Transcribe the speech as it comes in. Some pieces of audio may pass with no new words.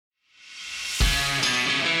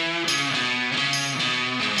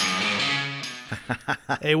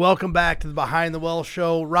Hey, welcome back to the Behind the Well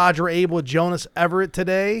show. Roger Abel with Jonas Everett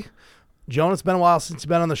today. Jonas, it's been a while since you've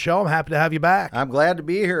been on the show. I'm happy to have you back. I'm glad to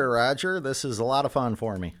be here, Roger. This is a lot of fun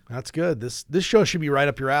for me. That's good. This show should be right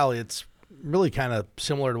up your alley. It's really kind of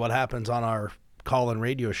similar to what happens on our call-in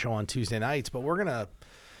radio show on Tuesday nights, but we're going to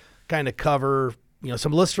kind of cover,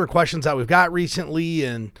 some listener questions that we've got recently,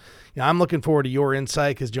 and I'm looking forward to your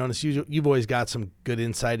insight because, Jonas, you've always got some good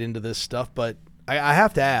insight into this stuff, but I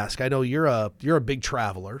have to ask. I know you're a big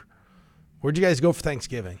traveler. Where'd you guys go for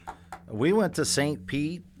Thanksgiving? We went to St.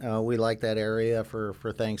 Pete. We like that area for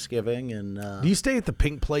Thanksgiving. And do you stay at the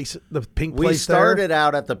Pink Place? We started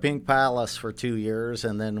out at the Pink Palace for 2 years,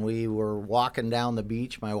 and then we were walking down the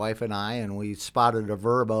beach, my wife and I, and we spotted a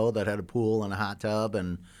Vrbo that had a pool and a hot tub,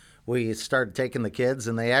 and we started taking the kids,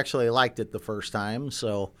 and they actually liked it the first time.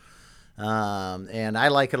 So. And I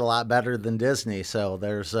like it a lot better than Disney. So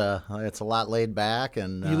it's a lot laid back.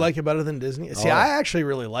 And you like it better than Disney? See, I actually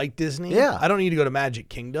really like Disney. Yeah. I don't need to go to Magic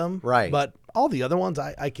Kingdom. Right. But all the other ones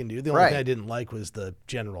I can do. The only thing I didn't like was the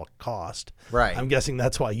general cost. Right. I'm guessing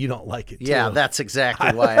that's why you don't like it, too. Yeah, that's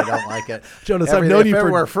exactly why I don't like it. Jonas, I've known you if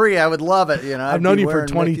it were free, I would love it. I've known you for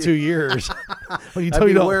 22 years. When you tell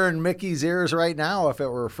me wearing Mickey's ears right now if it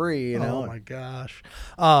were free. Oh my gosh.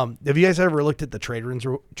 Have you guys ever looked at the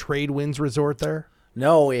Trade Winds Resort there?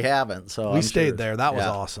 No, we haven't. So we stayed there. That was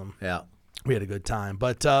awesome. Yeah. We had a good time.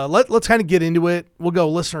 But let's kind of get into it. We'll go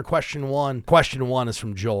listener question one. Question one is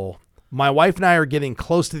from Joel. My wife and I are getting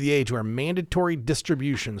close to the age where mandatory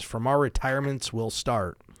distributions from our retirements will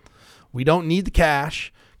start. We don't need the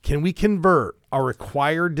cash. Can we convert our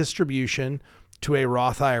required distribution to a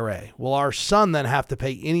Roth IRA? Will our son then have to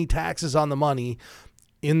pay any taxes on the money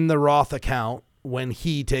in the Roth account when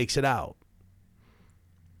he takes it out?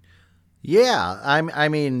 Yeah, I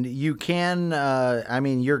mean, you can.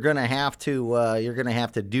 You're gonna have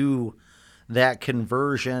to do that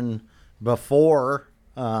conversion before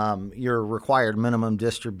your required minimum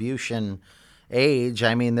distribution age.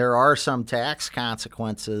 I mean, there are some tax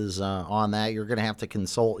consequences on that. You're gonna have to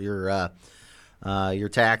consult your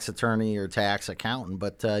tax attorney or tax accountant.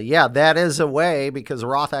 But that is a way because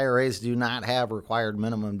Roth IRAs do not have required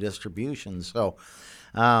minimum distributions. So.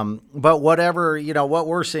 But what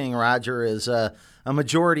we're seeing, Roger, is a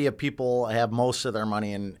majority of people have most of their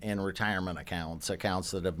money in retirement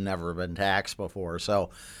accounts that have never been taxed before. So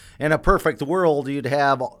in a perfect world, you'd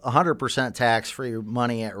have 100% tax-free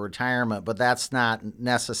money at retirement, but that's not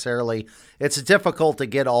necessarily – it's difficult to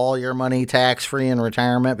get all your money tax-free in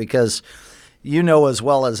retirement because you know as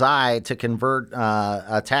well as I, to convert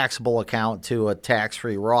a taxable account to a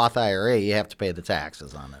tax-free Roth IRA, you have to pay the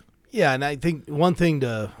taxes on it. Yeah, and I think one thing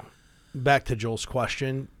back to Joel's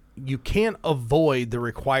question, you can't avoid the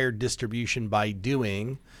required distribution by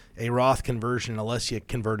doing a Roth conversion unless you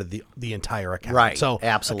converted the entire account. Right, so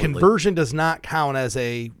absolutely. A conversion does not count as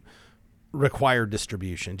a required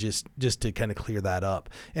distribution, just to kind of clear that up.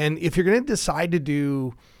 And if you're going to decide to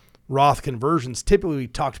do Roth conversions, typically we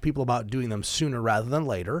talk to people about doing them sooner rather than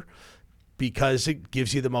later because it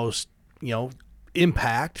gives you the most,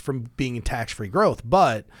 impact from being in tax-free growth.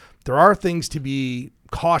 But there are things to be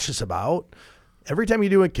cautious about. Every time you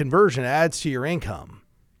do a conversion, it adds to your income.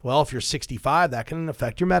 Well, if you're 65, that can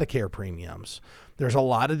affect your Medicare premiums. There's a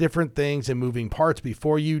lot of different things and moving parts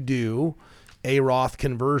before you do a Roth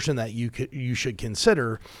conversion that you should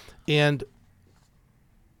consider. And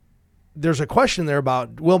there's a question there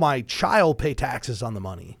about, will my child pay taxes on the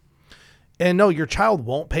money? And no, your child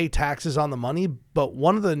won't pay taxes on the money, but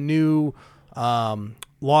one of the new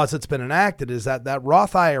laws that's been enacted is that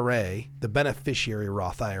Roth IRA, the beneficiary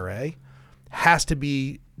Roth IRA, has to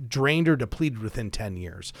be drained or depleted within 10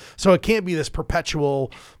 years. So it can't be this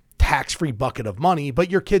perpetual tax-free bucket of money,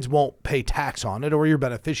 but your kids won't pay tax on it or your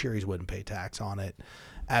beneficiaries wouldn't pay tax on it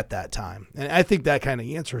at that time. And I think that kind of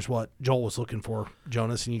answers what Joel was looking for,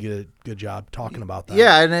 Jonas, and you get a good job talking about that.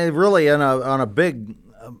 Yeah, and it really on a big,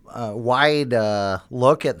 wide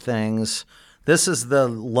look at things, this is the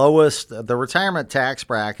lowest. The retirement tax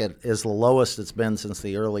bracket is the lowest it's been since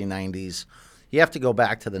the early 90s. You have to go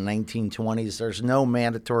back to the 1920s. There's no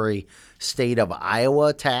mandatory state of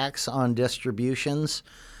Iowa tax on distributions.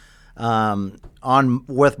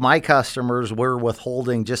 With my customers, we're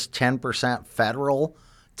withholding just 10% federal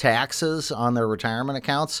taxes on their retirement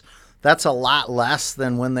accounts. That's a lot less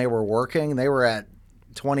than when they were working. They were at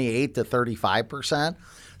 28 to 35%.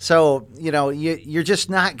 So, you're just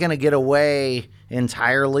not going to get away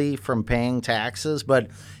entirely from paying taxes. But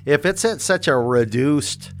if it's at such a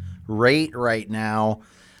reduced rate right now,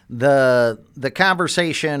 the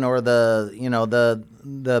conversation or the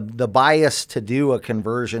bias to do a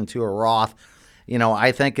conversion to a Roth,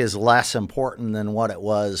 I think is less important than what it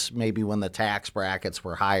was maybe when the tax brackets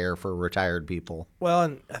were higher for retired people. Well,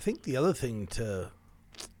 and I think the other thing to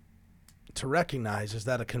recognize is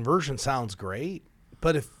that a conversion sounds great,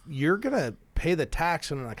 but if you're going to pay the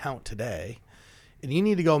tax on an account today and you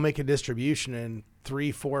need to go make a distribution in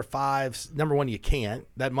 3, 4, 5, number one, you can't.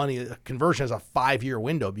 That money, a conversion has a 5-year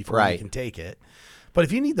window before you can take it. But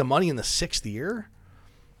if you need the money in the 6th year,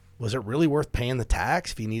 was it really worth paying the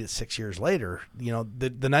tax if you need it 6 years later?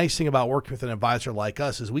 The nice thing about working with an advisor like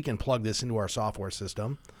us is we can plug this into our software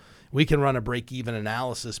system. We can run a break-even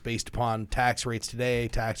analysis based upon tax rates today,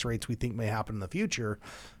 tax rates we think may happen in the future,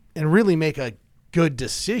 and really make a good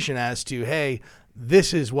decision as to, hey,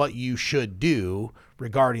 this is what you should do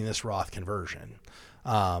regarding this Roth conversion.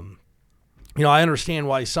 I understand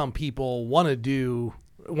why some people want to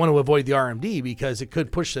avoid the RMD because it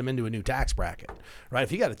could push them into a new tax bracket, right?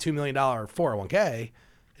 If you got a $2 million 401k and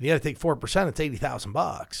you got to take 4%, it's $80,000.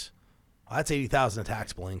 Well, that's $80,000 in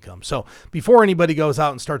taxable income. So before anybody goes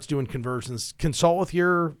out and starts doing conversions, consult with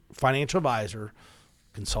your financial advisor,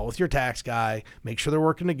 consult with your tax guy, make sure they're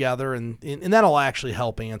working together, and that'll actually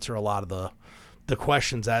help answer a lot of the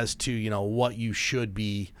questions as to, what you should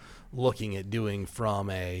be looking at doing from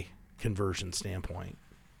a conversion standpoint.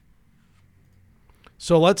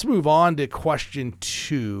 So let's move on to question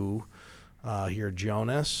 2 here,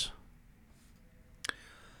 Jonas.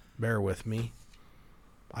 Bear with me.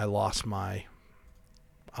 I lost my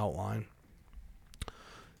outline.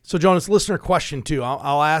 So, Jonas, listener question 2.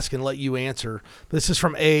 I'll ask and let you answer. This is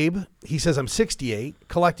from Abe. He says, I'm 68,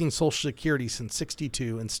 collecting Social Security since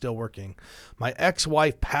 62 and still working. My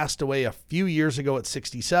ex-wife passed away a few years ago at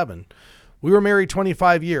 67. We were married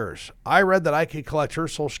 25 years. I read that I could collect her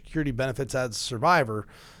Social Security benefits as a survivor,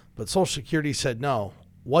 but Social Security said no.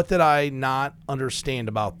 What did I not understand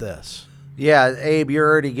about this? Yeah, Abe, you're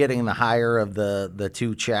already getting the higher of the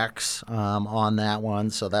 2 checks on that one,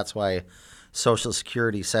 so that's why Social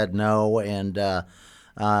Security said no. And,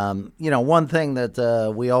 one thing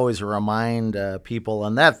that we always remind people,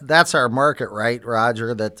 and that's our market, right,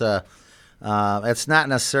 Roger, that it's not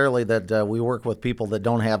necessarily that we work with people that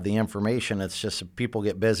don't have the information. It's just people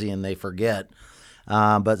get busy and they forget.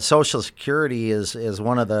 But Social Security is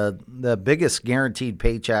one of the biggest guaranteed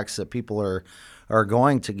paychecks that people are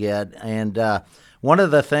going to get. And one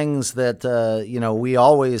of the things that, we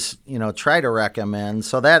always, try to recommend.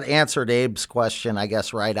 So that answered Abe's question, I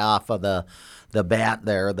guess, right off of the bat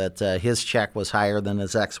there, that his check was higher than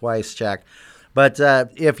his ex-wife's check. But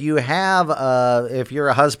if you're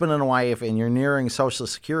a husband and wife and you're nearing Social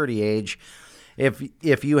Security age,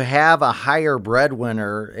 if you have a higher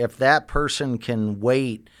breadwinner, if that person can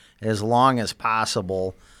wait as long as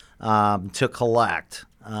possible to collect.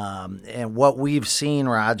 And what we've seen,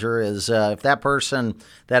 Roger, is if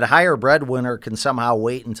that higher breadwinner can somehow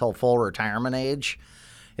wait until full retirement age,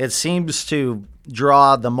 it seems to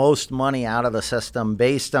draw the most money out of the system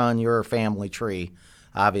based on your family tree,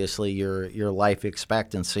 obviously your life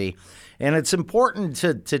expectancy. And it's important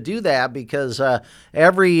to do that because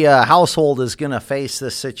every household is going to face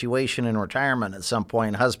this situation in retirement at some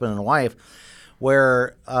point, husband and wife,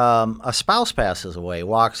 where a spouse passes away,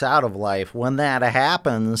 walks out of life. When that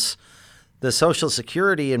happens, the Social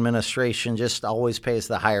Security Administration just always pays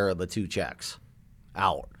the higher of the 2 checks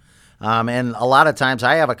out. And a lot of times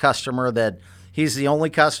I have a customer that he's the only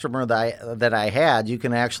customer that I had. You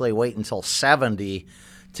can actually wait until 70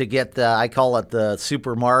 to get I call it the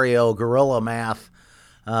Super Mario Gorilla Math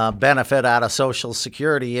benefit out of Social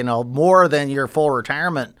Security, more than your full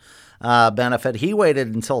retirement benefit. He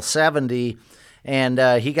waited until 70. And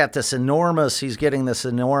he's getting this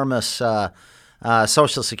enormous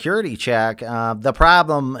Social Security check. The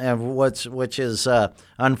problem, which is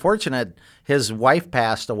unfortunate, his wife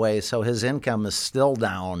passed away, so his income is still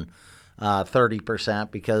down 30%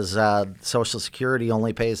 because Social Security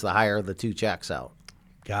only pays the higher of the 2 checks out.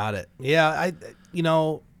 Got it. Yeah,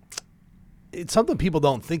 it's something people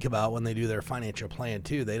don't think about when they do their financial plan,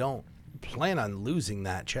 too. They don't plan on losing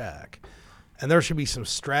that check. And there should be some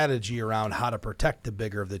strategy around how to protect the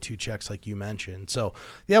bigger of the 2 checks like you mentioned. So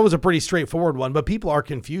that was a pretty straightforward one, but people are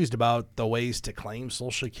confused about the ways to claim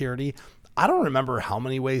Social Security. I don't remember how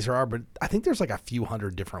many ways there are, but I think there's like a few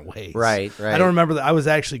hundred different ways. Right. I don't remember that. I was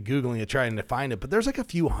actually Googling it, trying to find it, but there's like a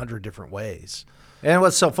few hundred different ways. And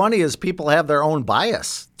what's so funny is people have their own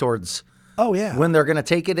bias towards when they're going to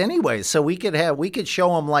take it anyway. So we could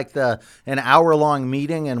show them like an hour-long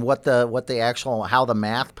meeting and how the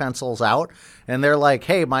math pencils out. And they're like,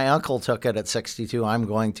 hey, my uncle took it at 62. I'm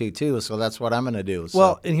going to too. So that's what I'm going to do. So.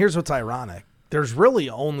 Well, and here's what's ironic. There's really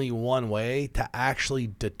only one way to actually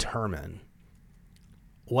determine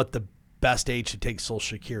what the best age to take Social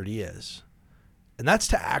Security is. And that's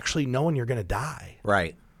to actually know when you're going to die.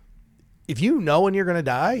 Right. If you know when you're going to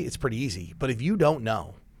die, it's pretty easy. But if you don't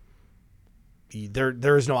know,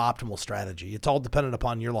 there is no optimal strategy. It's all dependent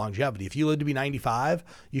upon your longevity. If you live to be 95,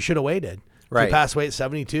 you should have waited. Right. If you pass away at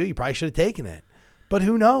 72, you probably should have taken it. But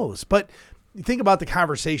who knows? But think about the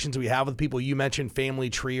conversations we have with people. You mentioned family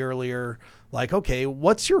tree earlier. Like, okay,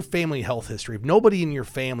 what's your family health history? If nobody in your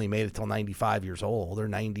family made it till 95 years old or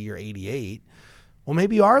 90 or 88, well,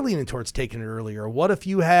 maybe you are leaning towards taking it earlier. What if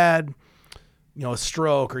you had, a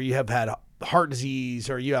stroke, or you have had heart disease,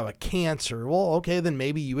 or you have a cancer? Well, okay, then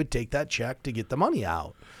maybe you would take that check to get the money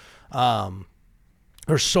out.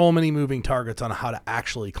 There's so many moving targets on how to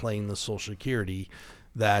actually claim the Social Security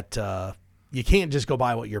that you can't just go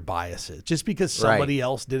by what your bias is. Just because somebody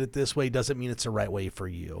else did it this way doesn't mean it's the right way for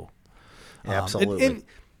you. Absolutely. And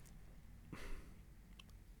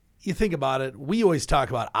you think about it, we always talk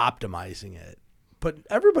about optimizing it, but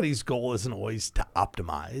everybody's goal isn't always to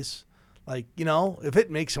optimize. Like, if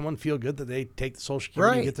it makes someone feel good that they take the Social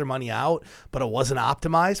Security and get their money out, but it wasn't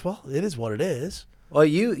optimized, well, it is what it is. Well,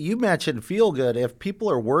 you mentioned feel good. If people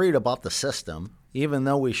are worried about the system, even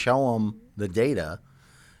though we show them the data,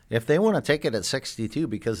 if they want to take it at 62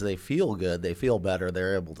 because they feel good, they feel better,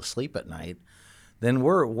 they're able to sleep at night, then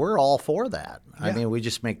we're all for that. Yeah. I mean, we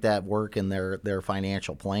just make that work in their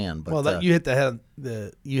financial plan. But well, you hit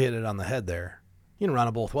you hit it on the head there. You can run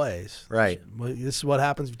it both ways. Right. This is what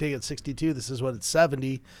happens if you take it at 62. This is what it's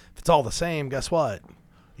 70. If it's all the same, guess what?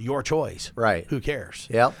 Your choice. Right. Who cares?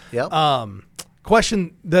 Yep.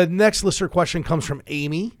 Question. The next listener question comes from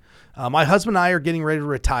Amy. My husband and I are getting ready to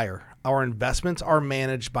retire. Our investments are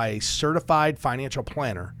managed by a certified financial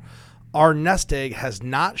planner. Our nest egg has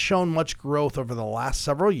not shown much growth over the last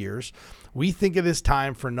several years. We think it is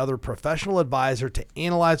time for another professional advisor to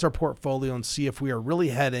analyze our portfolio and see if we are really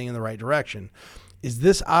heading in the right direction. Is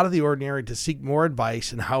this out of the ordinary to seek more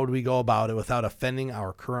advice, and how do we go about it without offending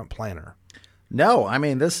our current planner? No, I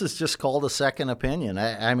mean, this is just called a second opinion.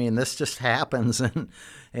 I mean, this just happens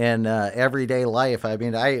in everyday life. I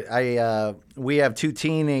mean, we have two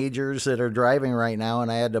teenagers that are driving right now,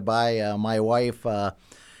 and I had to buy my wife.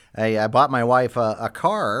 I bought my wife a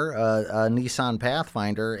car, a Nissan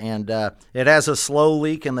Pathfinder, and it has a slow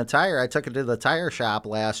leak in the tire. I took it to the tire shop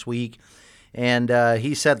last week, and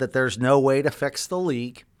he said that there's no way to fix the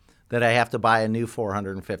leak, that I have to buy a new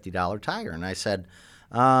 $450 tire. And I said,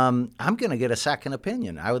 I'm going to get a second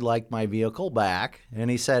opinion. I would like my vehicle back. And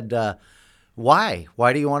he said, why?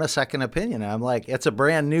 Why do you want a second opinion? And I'm like, it's a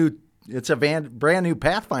brand new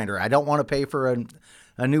Pathfinder. I don't want to pay for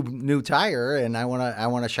a new tire, and I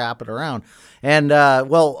want to shop it around. And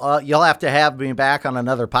you'll have to have me back on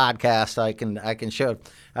another podcast. I can show.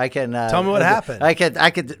 I can tell me what happened.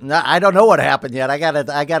 I don't know what happened yet. I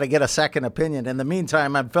gotta get a second opinion. In the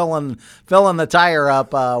meantime, I'm filling the tire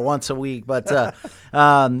up once a week. But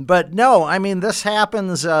no, I mean, this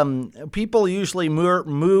happens. People usually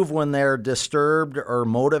move when they're disturbed or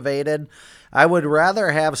motivated. I would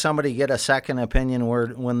rather have somebody get a second opinion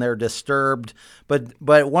when they're disturbed. But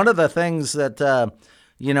one of the things that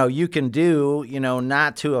you can do,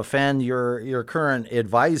 not to offend your current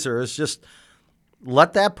advisor, is just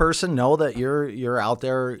let that person know that you're out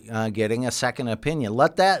there getting a second opinion.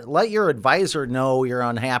 Let your advisor know your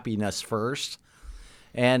unhappiness first.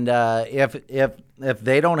 And if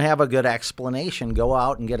they don't have a good explanation, go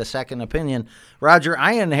out and get a second opinion. Roger,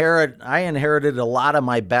 I inherited a lot of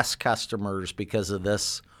my best customers because of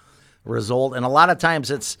this result, and a lot of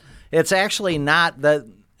times it's actually not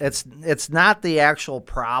it's not the actual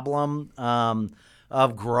problem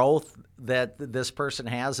of growth that this person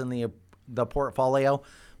has in the portfolio.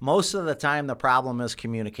 Most of the time, the problem is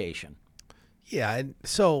communication. Yeah, and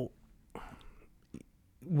so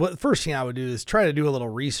first thing I would do is try to do a little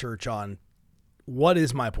research on what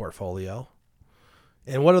is my portfolio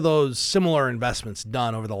and what are those similar investments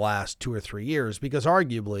done over the last 2 or 3 years, because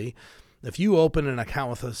arguably if you open an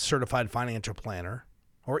account with a certified financial planner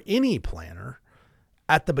or any planner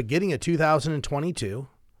at the beginning of 2022,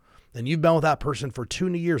 and you've been with that person for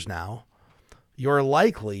 2 years now, you're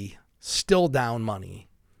likely still down money.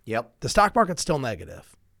 Yep. The stock market's still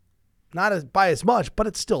negative. Not by as much, but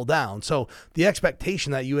it's still down. So the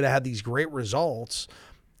expectation that you would have these great results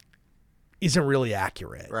isn't really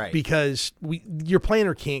accurate. Right. Because your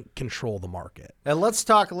planner can't control the market. And let's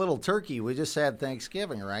talk a little turkey. We just had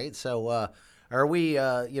Thanksgiving, right? So are we,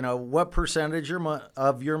 what percentage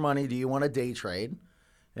of your money do you want to day trade?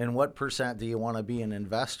 And what percent do you want to be an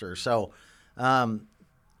investor? So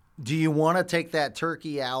do you want to take that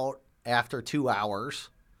turkey out after 2 hours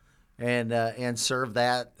and serve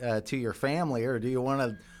that to your family, or do you want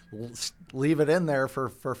to leave it in there for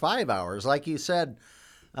 5 hours. Like you said,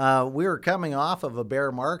 we were coming off of a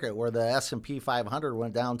bear market where the S&P 500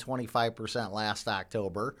 went down 25% last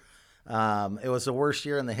October. It was the worst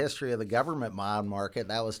year in the history of the government bond market.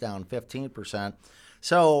 That was down 15%.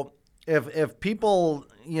 So if people,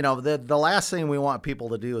 the last thing we want people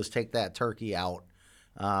to do is take that turkey out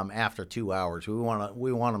after 2 hours.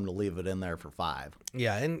 We want them to leave it in there for 5.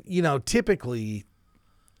 Yeah, and typically,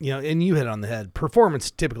 and you hit on the head. Performance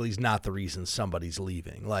typically is not the reason somebody's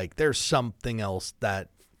leaving. Like there's something else that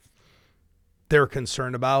they're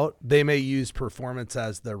concerned about. They may use performance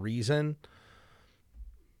as the reason,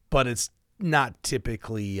 but it's not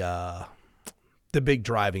typically the big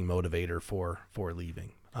driving motivator for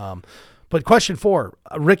leaving. But question 4,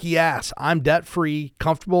 Ricky asks, I'm debt-free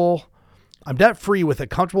with a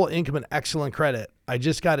comfortable income and excellent credit. I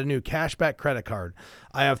just got a new cashback credit card.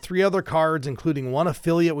 I have 3 other cards, including one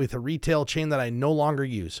affiliate with a retail chain that I no longer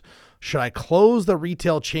use. Should I close the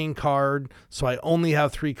retail chain card so I only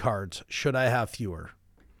have 3 cards? Should I have fewer?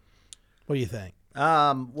 What do you think?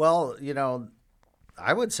 Well,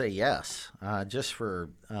 I would say yes, just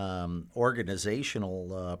for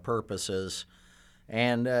organizational purposes.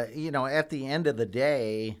 And, at the end of the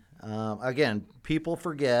day, again, people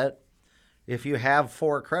forget if you have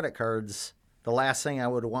 4 credit cards, the last thing I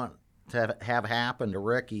would want to have happen to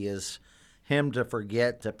Ricky is him to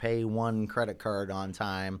forget to pay one credit card on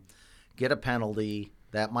time, get a penalty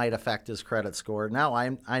that might affect his credit score. Now,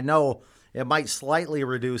 I know it might slightly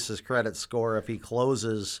reduce his credit score if he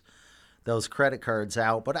closes those credit cards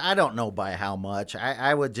out, but I don't know by how much.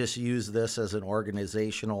 I would just use this as an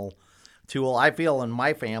organizational tool. I feel in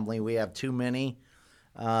my family we have too many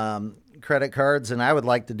credit cards, and I would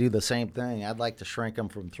like to do the same thing. I'd like to shrink them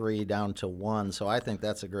from 3 down to 1, so I think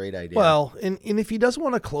that's a great idea. Well, and if he doesn't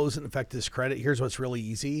want to close it and affect his credit, here's what's really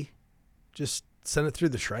easy. Just send it through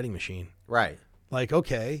the shredding machine. Right. Like,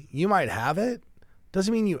 okay, you might have it.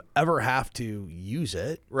 Doesn't mean you ever have to use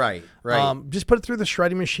it. Right. Just put it through the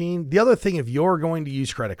shredding machine. The other thing, if you're going to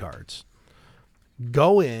use credit cards,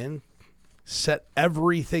 go in, set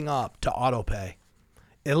everything up to auto pay.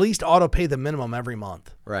 At least auto pay the minimum every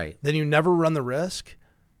month. Right. Then you never run the risk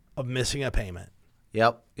of missing a payment.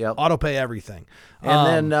 Yep. Auto pay everything.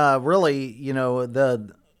 And then really, do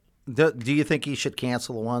you think he should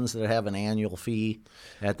cancel the ones that have an annual fee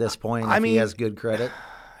at this point if he has good credit?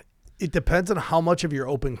 It depends on how much of your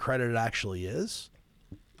open credit it actually is.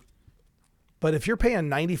 But if you're paying a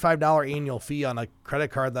 $95 annual fee on a credit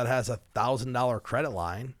card that has a $1,000 credit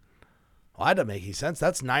line, well, that doesn't make any sense.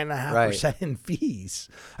 That's 9.5% in fees.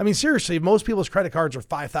 I mean, seriously, if most people's credit cards are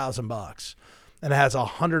 $5,000 and it has a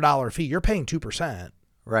 $100 fee, you're paying 2%.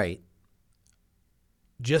 Right.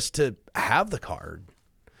 Just to have the card.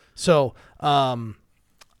 So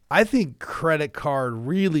I think credit card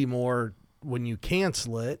really more when you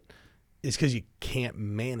cancel it is because you can't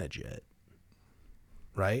manage it.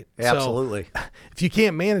 Right? Absolutely. So if you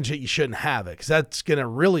can't manage it, you shouldn't have it because that's going to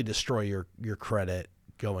really destroy your credit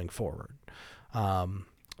going forward.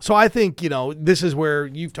 So I think, this is where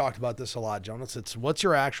you've talked about this a lot, Jonas. It's what's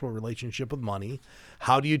your actual relationship with money?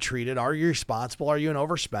 How do you treat it? Are you responsible? Are you an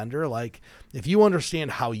overspender? Like if you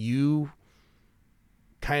understand how you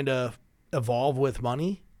kind of evolve with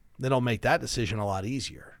money, then it'll make that decision a lot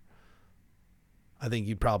easier. I think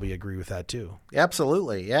you'd probably agree with that too.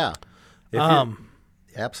 Absolutely. Yeah.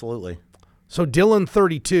 Absolutely. So Dylan,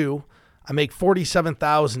 32, I make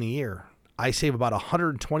 $47,000 a year. I save about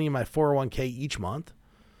 $120 in my 401k each month,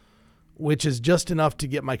 which is just enough to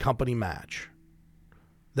get my company match.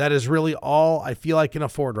 That is really all I feel I can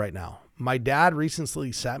afford right now. My dad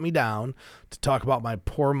recently sat me down to talk about my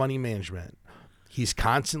poor money management. He's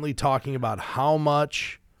constantly talking about how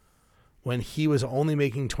much when he was only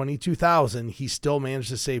making $22,000, he still managed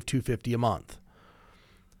to save $250 a month.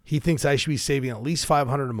 He thinks I should be saving at least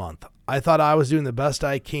 $500 a month. I thought I was doing the best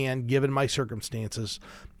I can given my circumstances.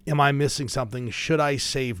 Am I missing something? Should I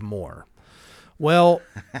save more? Well,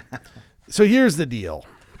 so here's the deal.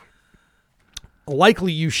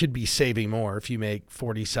 Likely you should be saving more if you make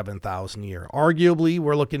 $47,000 a year. Arguably,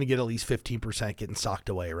 we're looking to get at least 15% getting socked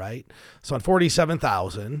away, right? So on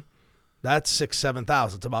 $47,000, that's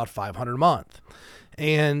 $7,000. It's about $500 a month.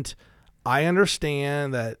 And I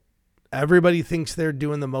understand that everybody thinks they're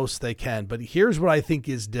doing the most they can, but here's what I think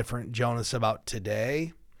is different, Jonas, about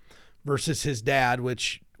today versus his dad,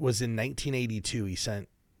 which was in 1982.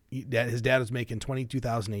 His dad was making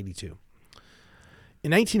 $22,082.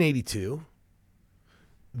 In 1982,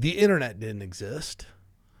 the internet didn't exist.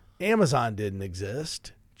 Amazon didn't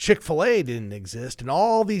exist. Chick-fil-A didn't exist. And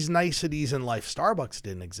all these niceties in life, Starbucks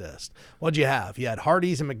didn't exist. What'd you have? You had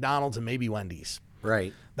Hardee's and McDonald's and maybe Wendy's.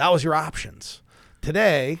 Right. That was your options.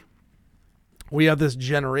 Today, we have this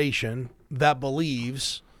generation that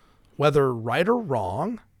believes, whether right or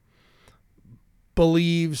wrong,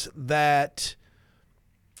 believes that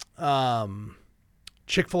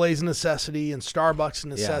Chick-fil-A is a necessity and Starbucks a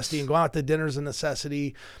necessity, Yes. and going out to dinner is a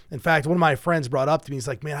necessity. In fact, one of my friends brought up to me, he's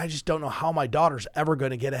like, man, I just don't know how my daughter's ever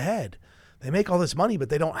going to get ahead. They make all this money, but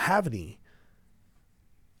they don't have any.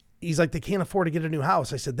 He's like, they can't afford to get a new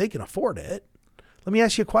house. I said, they can afford it. Let me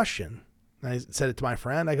ask you a question. And I said it to my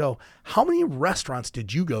friend. I go, how many restaurants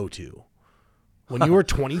did you go to when you were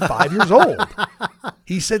 25 years old?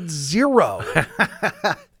 He said 0.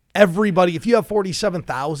 Everybody, if you have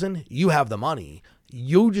 47,000, you have the money.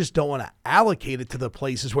 You just don't want to allocate it to the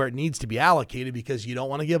places where it needs to be allocated because you don't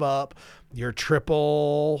want to give up your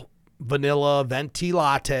triple vanilla venti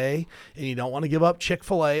latte, and you don't want to give up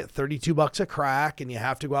Chick-fil-A at $32 a crack, and you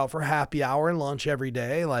have to go out for happy hour and lunch every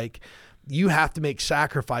day. Like, you have to make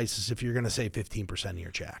sacrifices if you're going to save 15% of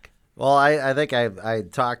your check. Well, I think I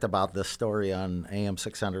talked about this story on AM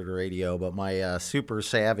 600 radio, but my super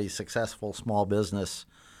savvy, successful small business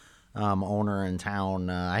owner in town,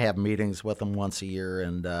 I have meetings with him once a year,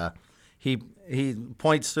 and he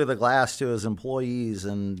points through the glass to his employees,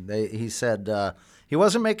 and he said he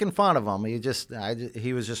wasn't making fun of them.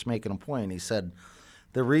 He was just making a point. He said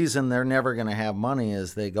the reason they're never going to have money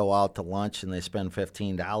is they go out to lunch and they spend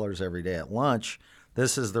 $15 every day at lunch.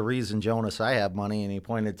 This is the reason, Jonas, I have money. And he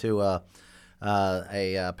pointed to a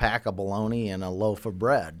pack of bologna and a loaf of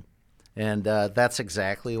bread. And that's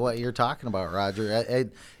exactly what you're talking about, Roger.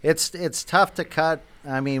 It's tough to cut.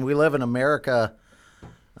 I mean, we live in America.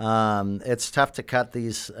 It's tough to cut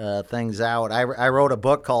these things out. I wrote a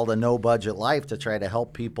book called A No Budget Life to try to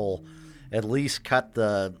help people at least cut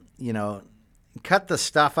the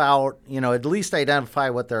stuff out, at least identify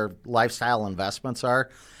what their lifestyle investments are.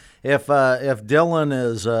 If Dylan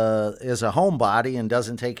is a homebody and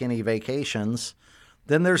doesn't take any vacations,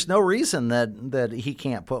 then there's no reason that he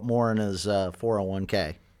can't put more in his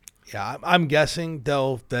 401k. Yeah, I'm guessing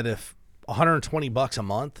though that if $120 a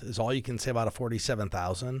month is all you can save out of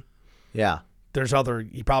 $47,000. Yeah,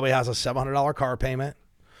 he probably has a $700 car payment.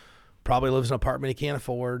 Probably lives in an apartment he can't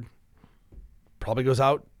afford. Probably goes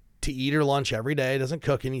out to eat or lunch every day. Doesn't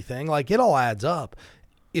cook anything. Like, it all adds up.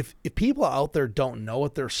 If people out there don't know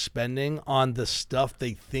what they're spending on the stuff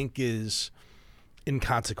they think is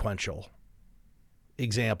inconsequential,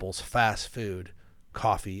 examples, fast food,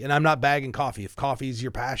 coffee, and I'm not bagging coffee. If coffee is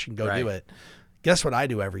your passion, go do it. Guess what I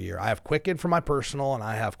do every year? I have Quicken for my personal and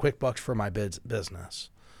I have QuickBooks for my business.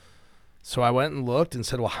 So I went and looked and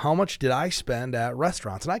said, well, how much did I spend at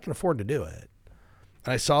restaurants? And I can afford to do it.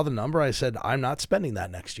 And I saw the number. I said, I'm not spending that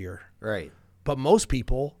next year. Right. But most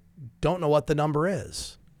people don't know what the number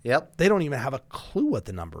is. Yep. They don't even have a clue what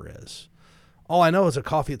the number is. All I know is a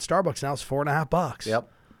coffee at Starbucks now is $4.50. Yep.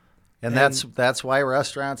 And that's why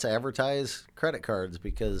restaurants advertise credit cards,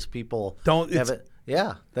 because people don't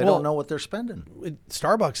know what they're spending.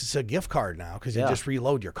 Starbucks is a gift card now because you just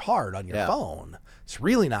reload your card on your phone. It's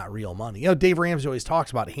really not real money. Dave Ramsey always talks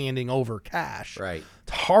about handing over cash. Right.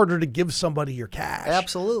 It's harder to give somebody your cash.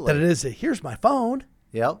 Absolutely. Than it is to, here's my phone.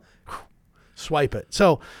 Yep. Swipe it.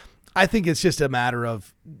 So I think it's just a matter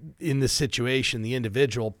of, in this situation, the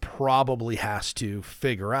individual probably has to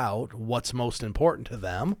figure out what's most important to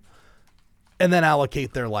them and then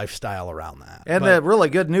allocate their lifestyle around that. And the really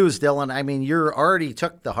good news, Dylan, I mean, you already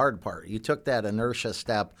took the hard part. You took that inertia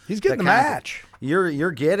step. He's getting the match.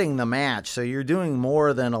 You're getting the match. So you're doing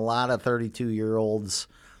more than a lot of 32-year-olds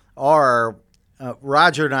are.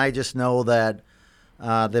 Roger and I just know that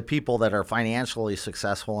the people that are financially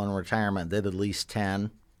successful in retirement did at least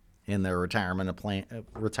 10 in their retirement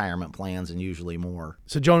plans, and usually more.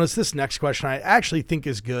 So, Jonas, this next question I actually think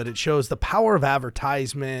is good. It shows the power of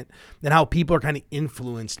advertisement and how people are kind of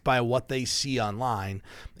influenced by what they see online.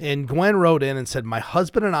 And Gwen wrote in and said, my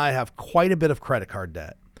husband and I have quite a bit of credit card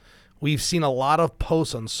debt. We've seen a lot of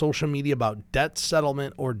posts on social media about debt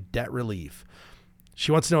settlement or debt relief.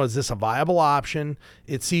 She wants to know, is this a viable option?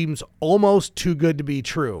 It seems almost too good to be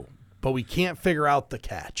true, but we can't figure out the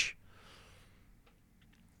catch.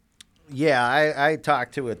 Yeah, I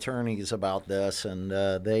talked to attorneys about this, and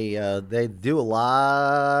they do a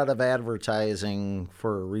lot of advertising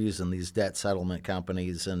for a reason, these debt settlement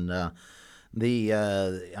companies. And I'm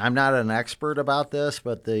not an expert about this,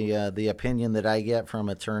 but the opinion that I get from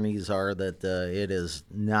attorneys are that it is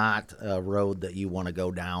not a road that you want to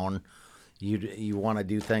go down. You want to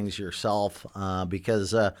do things yourself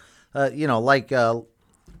because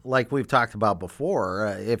like we've talked about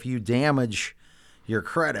before, if you damage your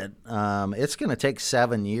credit, it's going to take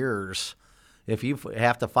 7 years if you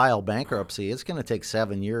have to file bankruptcy, it's going to take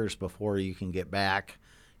 7 years before you can get back,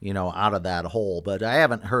 out of that hole. But I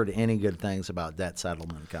haven't heard any good things about debt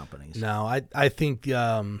settlement companies. No, I think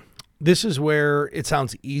this is where it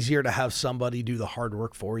sounds easier to have somebody do the hard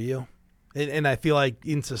work for you. And I feel like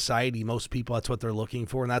in society, most people, that's what they're looking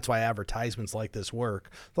for. And that's why advertisements like this work.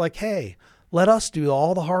 They're like, hey, let us do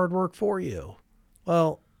all the hard work for you.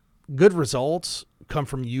 Well, good results come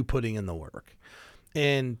from you putting in the work.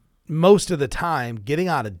 And most of the time, getting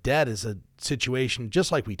out of debt is a situation,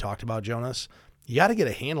 just like we talked about, Jonas. You got to get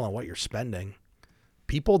a handle on what you're spending.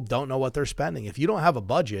 People don't know what they're spending. If you don't have a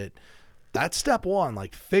budget, that's step one.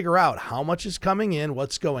 Like, figure out how much is coming in,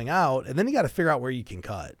 what's going out, and then you got to figure out where you can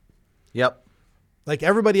cut. Yep. Like,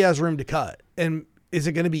 everybody has room to cut. And is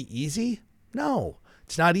it going to be easy? No.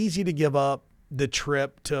 It's not easy to give up the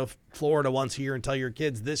trip to Florida once a year and tell your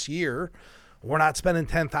kids this year we're not spending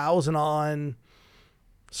 $10,000 on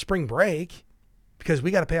spring break because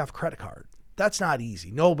we got to pay off a credit card. That's not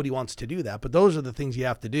easy. Nobody wants to do that, but those are the things you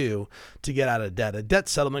have to do to get out of debt. A debt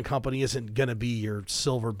settlement company isn't going to be your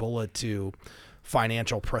silver bullet to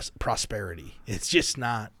financial prosperity. It's just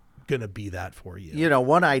not going to be that for you.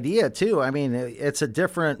 One idea too, I mean, it's a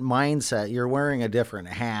different mindset. You're wearing a different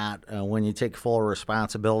hat when you take full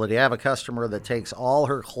responsibility. I have a customer that takes all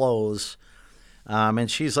her clothes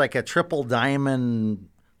and she's like a triple diamond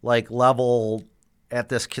level at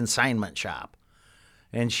this consignment shop.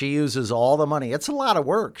 And she uses all the money. It's a lot of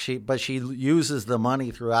work. But she uses the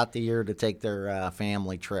money throughout the year to take their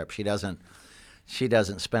family trip. She doesn't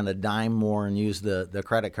spend a dime more and use the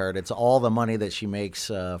credit card. It's all the money that she makes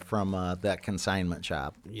from that consignment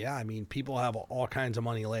shop. Yeah, I mean, people have all kinds of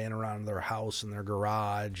money laying around their house and their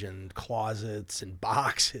garage and closets and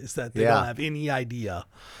boxes that they don't have any idea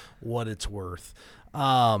what it's worth.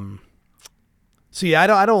 So yeah,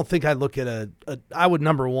 I don't think I'd look at I would,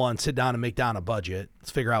 number one, sit down and make down a budget.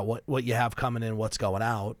 Let's figure out what you have coming in, what's going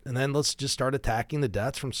out. And then let's just start attacking the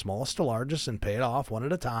debts from smallest to largest and pay it off one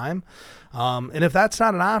at a time. And if that's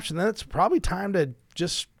not an option, then it's probably time to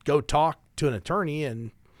just go talk to an attorney,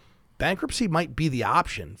 and bankruptcy might be the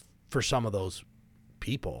option for some of those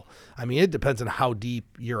people. I mean, it depends on how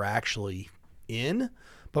deep you're actually in,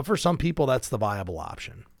 but for some people, that's the viable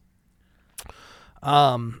option.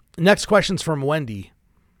 Next question's from Wendy.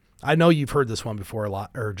 I know you've heard this one before a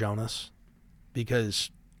lot, or Jonas,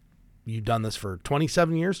 because you've done this for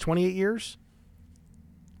 27 years, 28 years.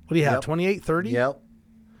 What do you have? 28, 30? Yep.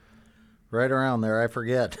 Right around there. I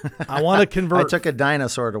forget. I want to convert. I took a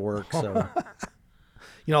dinosaur to work. So,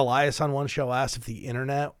 Elias on one show asked if the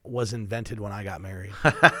internet was invented when I got married.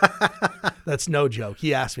 That's no joke.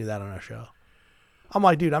 He asked me that on a show. I'm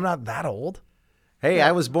like, dude, I'm not that old. Hey,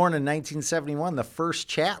 I was born in 1971. The first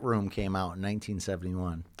chat room came out in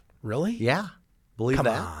 1971. Really? Yeah. Believe Come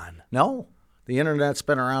that? on. No. The internet's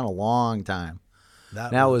been around a long time.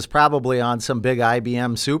 It was probably on some big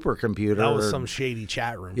IBM supercomputer. That was some shady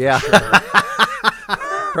chat room. Yeah. For sure.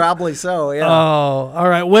 Probably so, yeah. Oh, all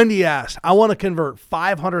right. Wendy asked, I want to convert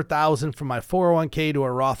 $500,000 from my 401k to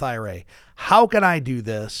a Roth IRA. How can I do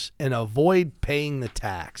this and avoid paying the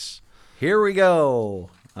tax? Here we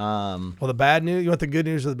go. Well, the bad news, you want the good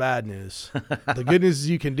news or the bad news? The good news is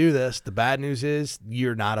you can do this. The bad news is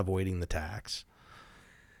you're not avoiding the tax.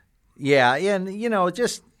 Yeah, and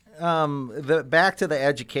just back to the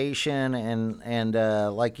education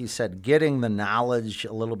and like you said, getting the knowledge,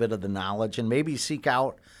 a little bit of the knowledge, and maybe seek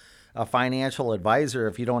out a financial advisor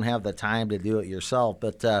if you don't have the time to do it yourself.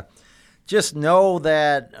 But just know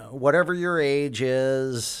that whatever your age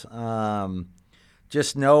is,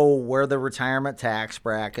 just know where the retirement tax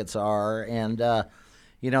brackets are, and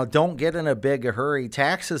don't get in a big hurry.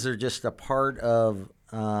 Taxes are just a part of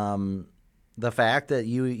the fact that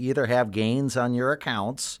you either have gains on your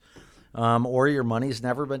accounts or your money's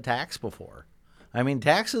never been taxed before. I mean,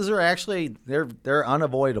 taxes are actually they're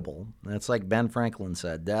unavoidable. That's like Ben Franklin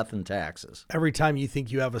said, death and taxes. Every time you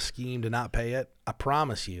think you have a scheme to not pay it, I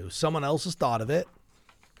promise you, someone else has thought of it,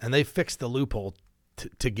 and they fixed the loophole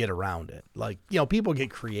to get around it. Like, people get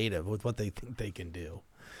creative with what they think they can do,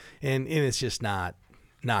 and it's just not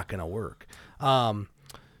going to work. That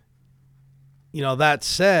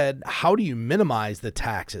said, how do you minimize the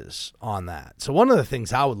taxes on that? So one of the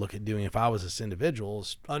things I would look at doing if I was this individual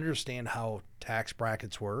is understand how tax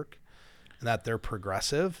brackets work and that they're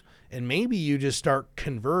progressive. And maybe you just start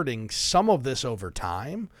converting some of this over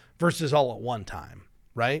time versus all at one time,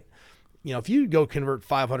 right? If you go convert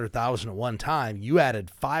 500,000 at one time, you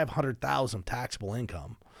added 500,000 taxable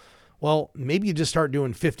income. Well, maybe you just start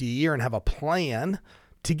doing 50 a year and have a plan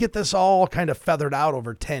to get this all kind of feathered out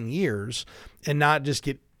over 10 years and not just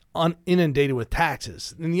get inundated with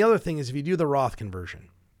taxes. And the other thing is, if you do the Roth conversion,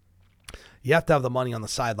 you have to have the money on the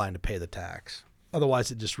sideline to pay the tax.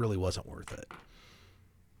 Otherwise, it just really wasn't worth it.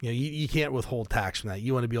 You can't withhold tax from that.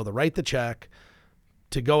 You want to be able to write the check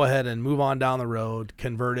to go ahead and move on down the road,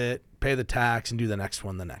 convert it, pay the tax, and do the next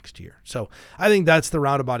one the next year. So I think that's the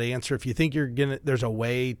roundabout answer. If you think there's a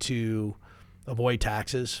way to avoid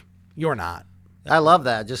taxes, you're not. I love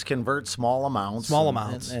that. Just convert small amounts.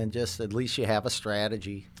 And just at least you have a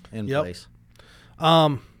strategy in place.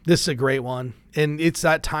 This is a great one. And it's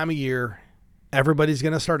that time of year. Everybody's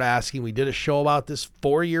going to start asking. We did a show about this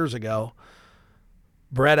 4 years ago.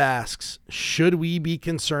 Brett asks, should we be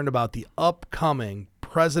concerned about the upcoming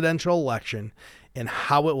presidential election and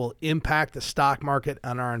how it will impact the stock market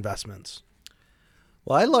and our investments?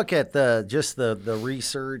 Well, I look at the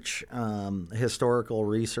research, historical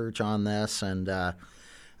research on this, and the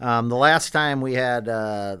last time we had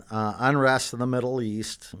unrest in the Middle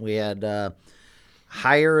East, we had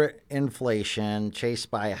higher inflation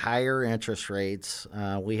chased by higher interest rates.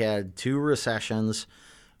 We had 2 recessions.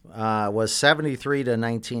 Was 73 to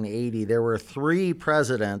 1980. There were 3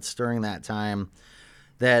 presidents during that time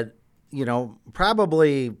that,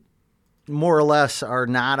 probably more or less are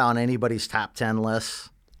not on anybody's top 10 lists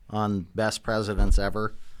on best presidents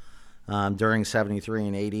ever during 73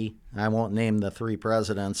 and 80. I won't name the 3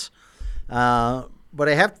 presidents. But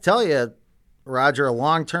I have to tell you, Roger, a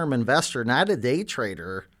long-term investor, not a day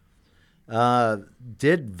trader,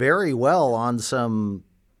 did very well on some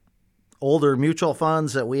older mutual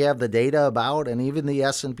funds that we have the data about, and even the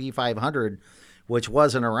S&P 500, which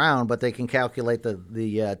wasn't around, but they can calculate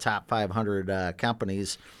the top 500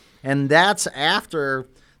 companies. And that's after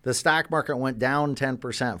the stock market went down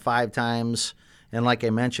 10% 5 times. And like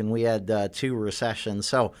I mentioned, we had 2 recessions.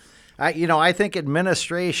 So, I think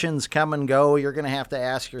administrations come and go. You're going to have to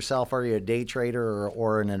ask yourself, are you a day trader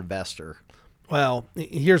or an investor? Well,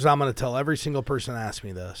 here's what I'm going to tell every single person that asks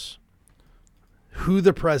me this. Who's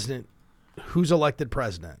elected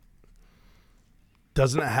president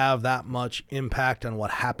doesn't have that much impact on what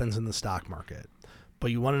happens in the stock market.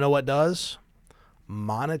 But you want to know what does?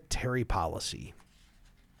 Monetary policy.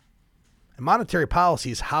 And monetary policy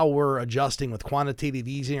is how we're adjusting with quantitative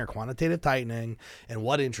easing or quantitative tightening and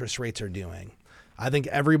what interest rates are doing. I think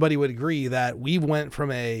everybody would agree that we went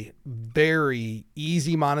from a very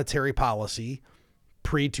easy monetary policy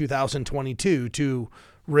pre-2022 to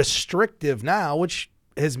restrictive now, which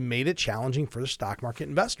has made it challenging for the stock market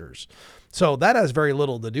investors. So that has very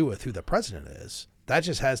little to do with who the president is. That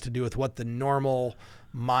just has to do with what the normal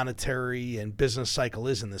monetary and business cycle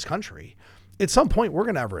is in this country. At some point, we're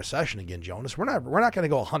going to have a recession again, Jonas. We're not going to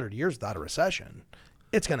go 100 years without a recession.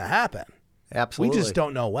 It's going to happen. Absolutely. We just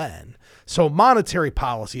don't know when. So monetary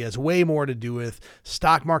policy has way more to do with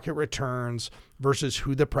stock market returns versus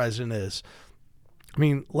who the president is. I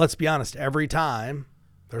mean, let's be honest. Every time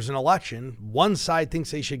there's an election, one side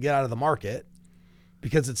thinks they should get out of the market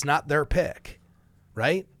because it's not their pick,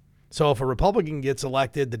 right? So if a Republican gets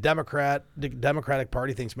elected, the Democratic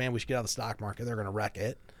Party thinks, man, we should get out of the stock market. They're going to wreck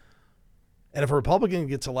it. And if a Republican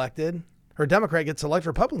gets elected, or a Democrat gets elected,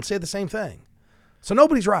 Republicans say the same thing. So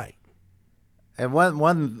nobody's right. And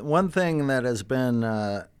one thing that has been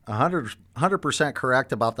 100%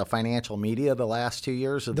 correct about the financial media the last 2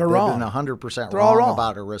 years, they've been 100% wrong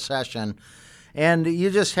about a recession. And you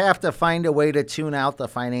just have to find a way to tune out the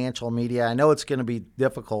financial media. I know it's going to be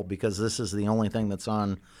difficult because this is the only thing that's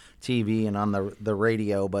on TV and on the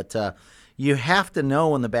radio, but you have to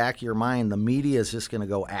know in the back of your mind the media is just going to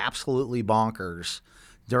go absolutely bonkers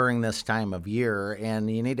during this time of year. And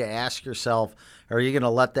you need to ask yourself, are you going to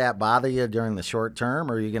let that bother you during the short term,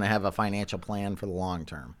 or are you going to have a financial plan for the long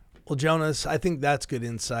term? Well, Jonas, I think that's good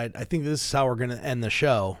insight. I think this is how we're going to end the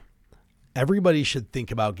show. Everybody should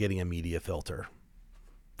think about getting a media filter.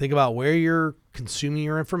 Think about where you're consuming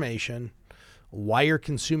your information, why you're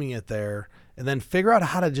consuming it there, and then figure out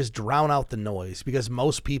how to just drown out the noise. Because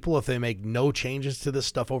most people, if they make no changes to this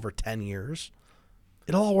stuff over 10 years,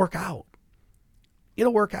 it'll all work out.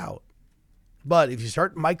 It'll work out. But if you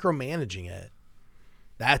start micromanaging it,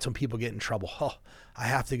 that's when people get in trouble. Oh, I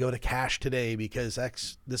have to go to cash today because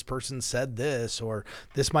this person said this, or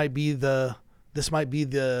this might be the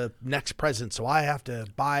next president, so I have to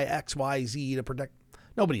buy X, Y, Z to protect.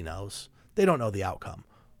 Nobody knows. They don't know the outcome.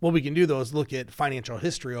 What we can do, though, is look at financial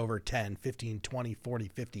history over 10, 15, 20, 40,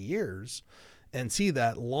 50 years and see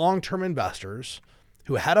that long-term investors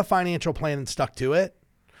who had a financial plan and stuck to it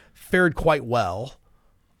fared quite well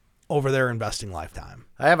over their investing lifetime.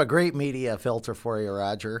 I have a great media filter for you,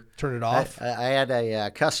 Roger. Turn it off. I had a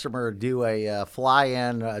customer do a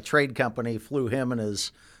fly-in. A trade company flew him and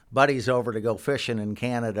his buddies over to go fishing in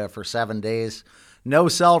Canada for 7 days. No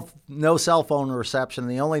cell phone reception.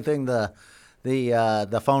 The only thing the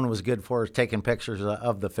phone was good for is taking pictures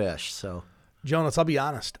of the fish. So, Jonas, I'll be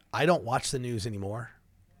honest. I don't watch the news anymore.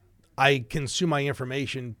 I consume my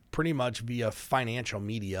information pretty much via financial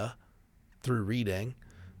media through reading.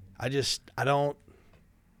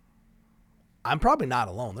 I'm probably not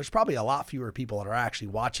alone. There's probably a lot fewer people that are actually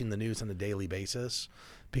watching the news on a daily basis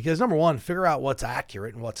because, number one, figure out what's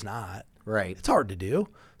accurate and what's not. Right. It's hard to do.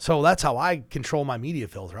 So that's how I control my media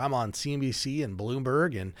filter. I'm on CNBC and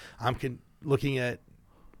Bloomberg, and I'm looking at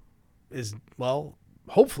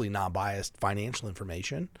hopefully non-biased financial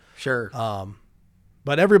information. Sure.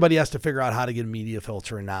 But everybody has to figure out how to get a media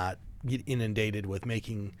filter and not get inundated with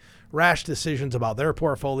making rash decisions about their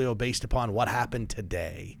portfolio based upon what happened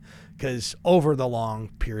today. Because over the long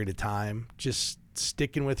period of time, just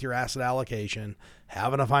sticking with your asset allocation,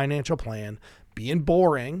 having a financial plan, being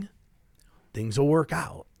boring, things will work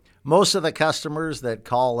out. Most of the customers that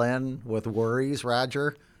call in with worries,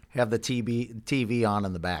 Roger, have the TV on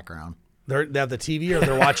in the background. They have the TV, or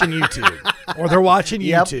they're watching YouTube. Or they're watching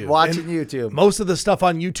YouTube. Yep, watching YouTube. Most of the stuff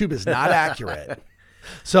on YouTube is not accurate.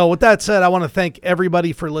 So with that said, I want to thank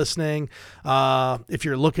everybody for listening. If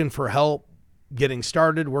you're looking for help getting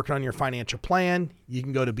started, working on your financial plan, you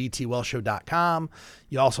can go to btwellshow.com.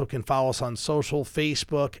 You also can follow us on social,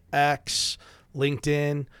 Facebook, X,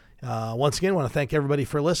 LinkedIn. Once again, I want to thank everybody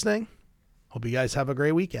for listening. Hope you guys have a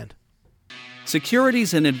great weekend.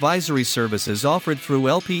 Securities and advisory services offered through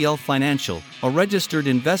LPL Financial, a registered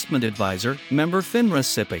investment advisor, member FINRA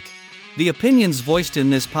SIPC. The opinions voiced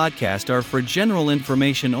in this podcast are for general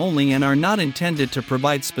information only and are not intended to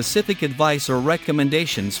provide specific advice or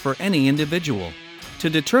recommendations for any individual. To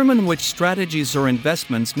determine which strategies or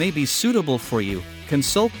investments may be suitable for you,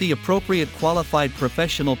 consult the appropriate qualified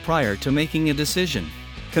professional prior to making a decision.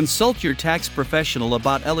 Consult your tax professional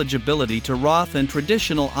about eligibility to Roth and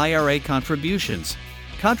traditional IRA contributions.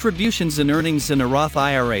 Contributions and earnings in a Roth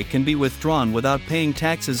IRA can be withdrawn without paying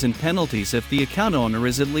taxes and penalties if the account owner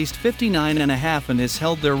is at least 59.5 and has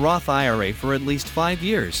held their Roth IRA for at least 5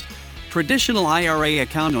 years. Traditional IRA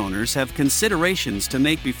account owners have considerations to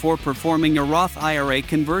make before performing a Roth IRA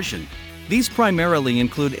conversion. These primarily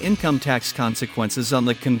include income tax consequences on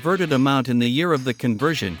the converted amount in the year of the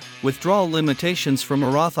conversion, withdrawal limitations from a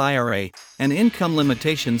Roth IRA, and income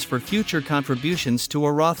limitations for future contributions to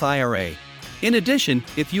a Roth IRA. In addition,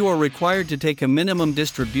 if you are required to take a minimum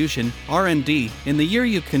distribution, RMD, in the year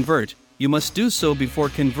you convert, you must do so before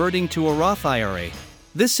converting to a Roth IRA.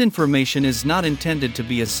 This information is not intended to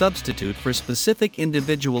be a substitute for specific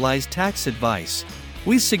individualized tax advice.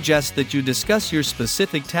 We suggest that you discuss your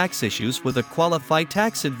specific tax issues with a qualified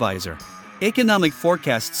tax advisor. Economic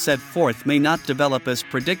forecasts set forth may not develop as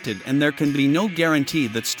predicted, and there can be no guarantee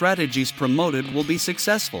that strategies promoted will be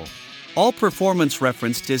successful. All performance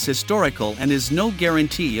referenced is historical and is no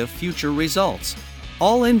guarantee of future results.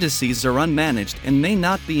 All indices are unmanaged and may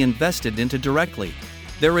not be invested into directly.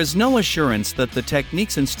 There is no assurance that the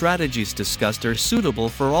techniques and strategies discussed are suitable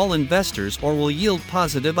for all investors or will yield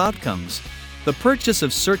positive outcomes. The purchase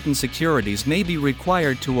of certain securities may be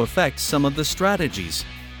required to affect some of the strategies.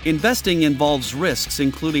 Investing involves risks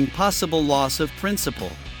including possible loss of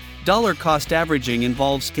principal. Dollar cost averaging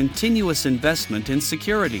involves continuous investment in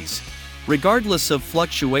securities. Regardless of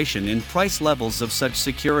fluctuation in price levels of such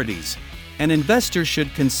securities, an investor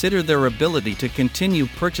should consider their ability to continue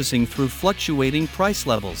purchasing through fluctuating price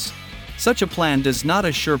levels. Such a plan does not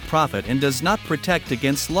assure profit and does not protect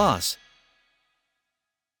against loss.